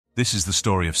This is the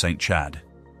story of St. Chad.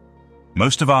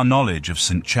 Most of our knowledge of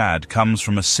St. Chad comes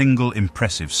from a single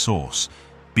impressive source,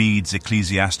 Bede's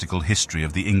Ecclesiastical History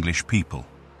of the English People.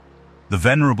 The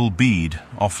Venerable Bede,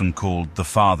 often called the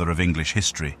Father of English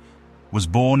History, was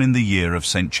born in the year of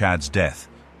St. Chad's death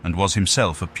and was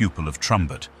himself a pupil of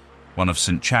Trumbert, one of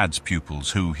St. Chad's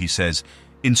pupils who, he says,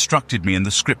 instructed me in the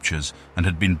Scriptures and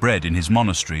had been bred in his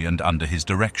monastery and under his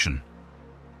direction.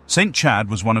 St. Chad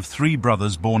was one of 3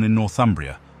 brothers born in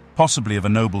Northumbria, possibly of a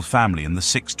noble family in the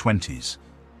 620s.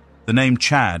 The name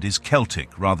Chad is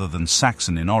Celtic rather than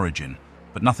Saxon in origin,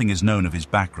 but nothing is known of his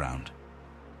background.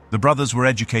 The brothers were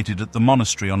educated at the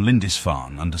monastery on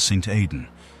Lindisfarne under St. Aidan.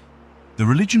 The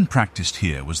religion practiced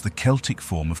here was the Celtic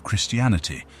form of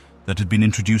Christianity that had been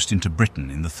introduced into Britain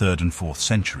in the 3rd and 4th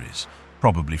centuries,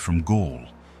 probably from Gaul.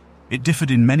 It differed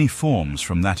in many forms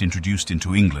from that introduced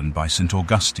into England by St.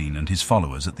 Augustine and his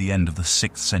followers at the end of the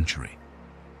 6th century.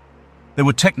 There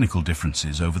were technical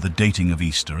differences over the dating of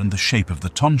Easter and the shape of the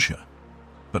tonsure,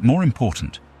 but more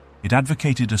important, it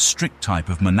advocated a strict type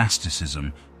of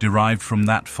monasticism derived from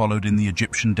that followed in the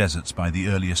Egyptian deserts by the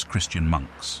earliest Christian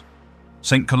monks.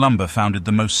 St. Columba founded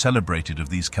the most celebrated of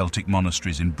these Celtic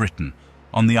monasteries in Britain,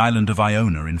 on the island of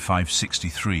Iona in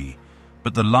 563,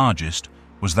 but the largest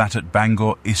was that at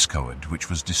Bangor Iscoed, which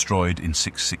was destroyed in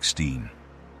 616.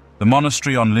 The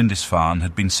monastery on Lindisfarne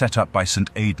had been set up by St.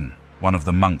 Aidan, one of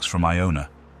the monks from Iona,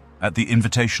 at the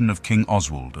invitation of King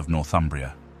Oswald of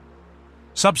Northumbria.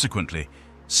 Subsequently,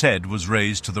 Cedd was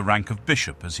raised to the rank of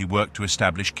bishop as he worked to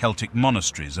establish Celtic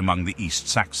monasteries among the East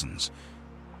Saxons.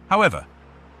 However,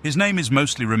 his name is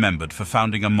mostly remembered for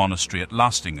founding a monastery at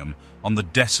Lastingham on the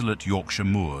desolate Yorkshire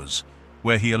moors,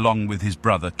 where he, along with his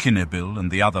brother Cynibil and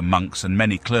the other monks and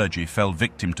many clergy, fell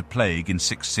victim to plague in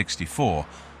 664.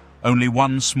 Only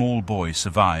one small boy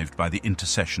survived by the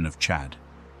intercession of Chad.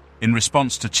 In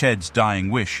response to Cedd's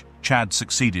dying wish, Chad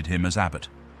succeeded him as abbot.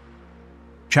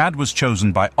 Chad was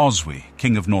chosen by Oswy,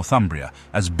 king of Northumbria,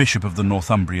 as bishop of the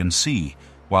Northumbrian See,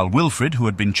 while Wilfrid, who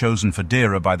had been chosen for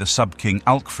Deira by the sub-king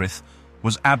Alcfrith,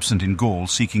 was absent in Gaul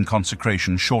seeking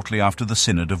consecration shortly after the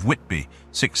Synod of Whitby,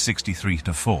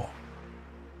 663-4.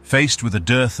 Faced with a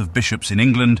dearth of bishops in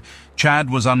England, Chad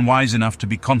was unwise enough to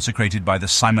be consecrated by the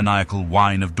simoniacal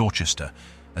Wine of Dorchester,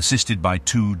 assisted by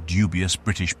 2 dubious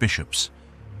British bishops.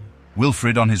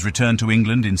 Wilfrid, on his return to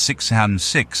England in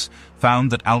 606, found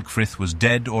that Alcfrith was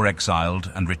dead or exiled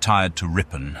and retired to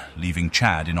Ripon, leaving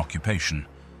Chad in occupation.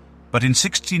 But in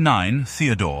 669,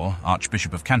 Theodore,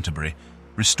 Archbishop of Canterbury,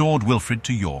 restored Wilfrid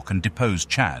to York and deposed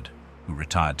Chad, who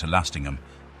retired to Lastingham,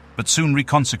 but soon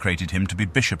reconsecrated him to be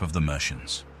Bishop of the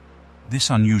Mercians. This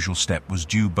unusual step was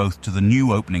due both to the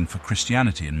new opening for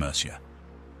Christianity in Mercia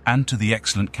and to the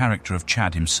excellent character of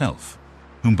Chad himself,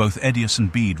 whom both Edius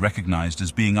and Bede recognized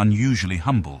as being unusually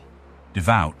humble,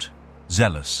 devout,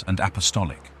 zealous, and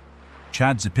apostolic.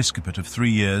 Chad's episcopate of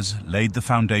 3 years laid the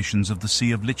foundations of the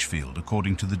See of Lichfield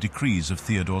according to the decrees of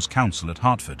Theodore's council at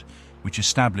Hertford, which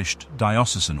established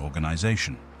diocesan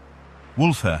organization.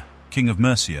 Wulfhere, king of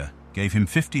Mercia, gave him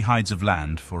 50 hides of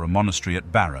land for a monastery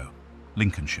at Barrow,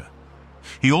 Lincolnshire.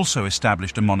 He also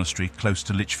established a monastery close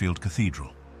to Lichfield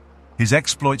Cathedral. His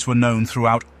exploits were known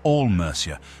throughout all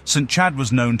Mercia. St. Chad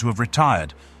was known to have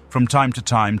retired, from time to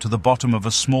time, to the bottom of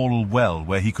a small well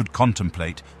where he could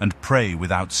contemplate and pray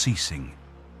without ceasing.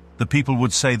 The people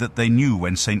would say that they knew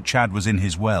when St. Chad was in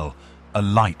his well, a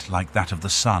light like that of the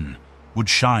sun would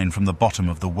shine from the bottom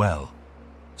of the well.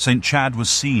 St. Chad was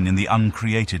seen in the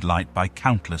uncreated light by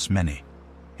countless many.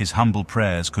 His humble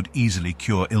prayers could easily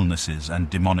cure illnesses and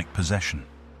demonic possession.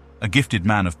 A gifted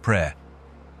man of prayer,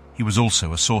 he was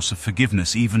also a source of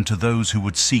forgiveness even to those who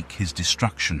would seek his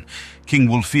destruction. King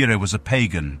Wulfhere was a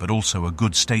pagan, but also a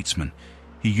good statesman.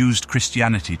 He used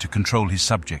Christianity to control his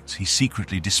subjects. He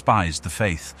secretly despised the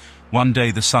faith. One day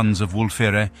the sons of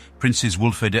Wulfhere, Princes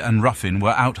Wulfhere and Ruffin,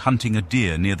 were out hunting a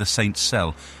deer near the saint's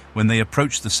cell when they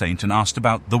approached the saint and asked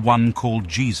about the one called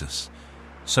Jesus.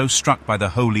 So struck by the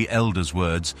holy elder's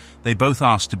words, they both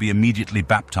asked to be immediately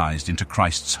baptized into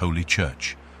Christ's holy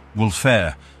church.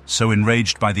 Wulfhere, so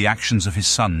enraged by the actions of his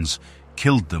sons,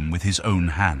 killed them with his own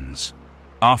hands.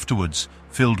 Afterwards,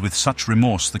 filled with such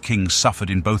remorse, the king suffered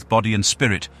in both body and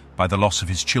spirit by the loss of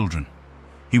his children.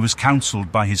 He was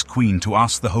counseled by his queen to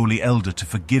ask the holy elder to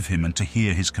forgive him and to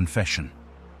hear his confession.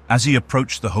 As he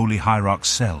approached the holy hierarch's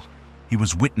cell, he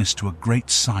was witness to a great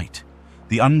sight,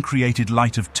 the uncreated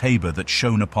light of Tabor that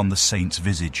shone upon the saint's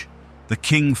visage. The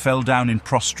king fell down in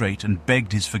prostrate and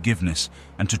begged his forgiveness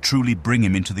and to truly bring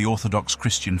him into the Orthodox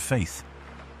Christian faith.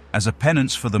 As a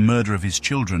penance for the murder of his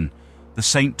children, the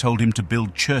saint told him to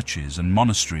build churches and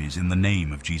monasteries in the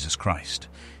name of Jesus Christ.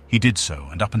 He did so,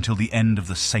 and up until the end of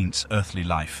the saint's earthly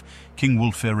life, King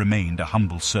Wulfhere remained a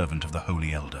humble servant of the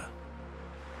Holy Elder.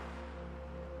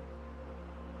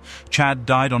 Chad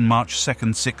died on March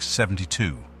 2nd,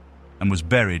 672, and was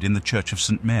buried in the Church of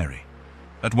St. Mary.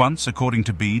 At once, according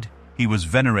to Bede, he was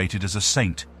venerated as a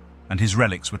saint, and his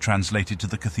relics were translated to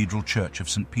the Cathedral Church of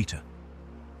St. Peter.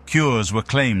 Cures were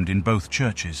claimed in both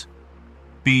churches.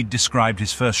 Bede described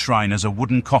his first shrine as a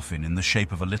wooden coffin in the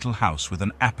shape of a little house with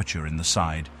an aperture in the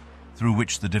side, through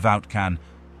which the devout can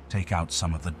take out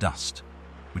some of the dust,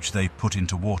 which they put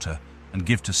into water and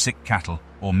give to sick cattle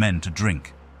or men to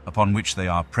drink, upon which they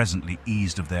are presently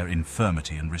eased of their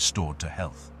infirmity and restored to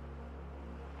health.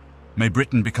 May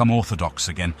Britain become orthodox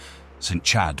again. St.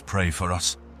 Chad, pray for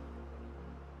us.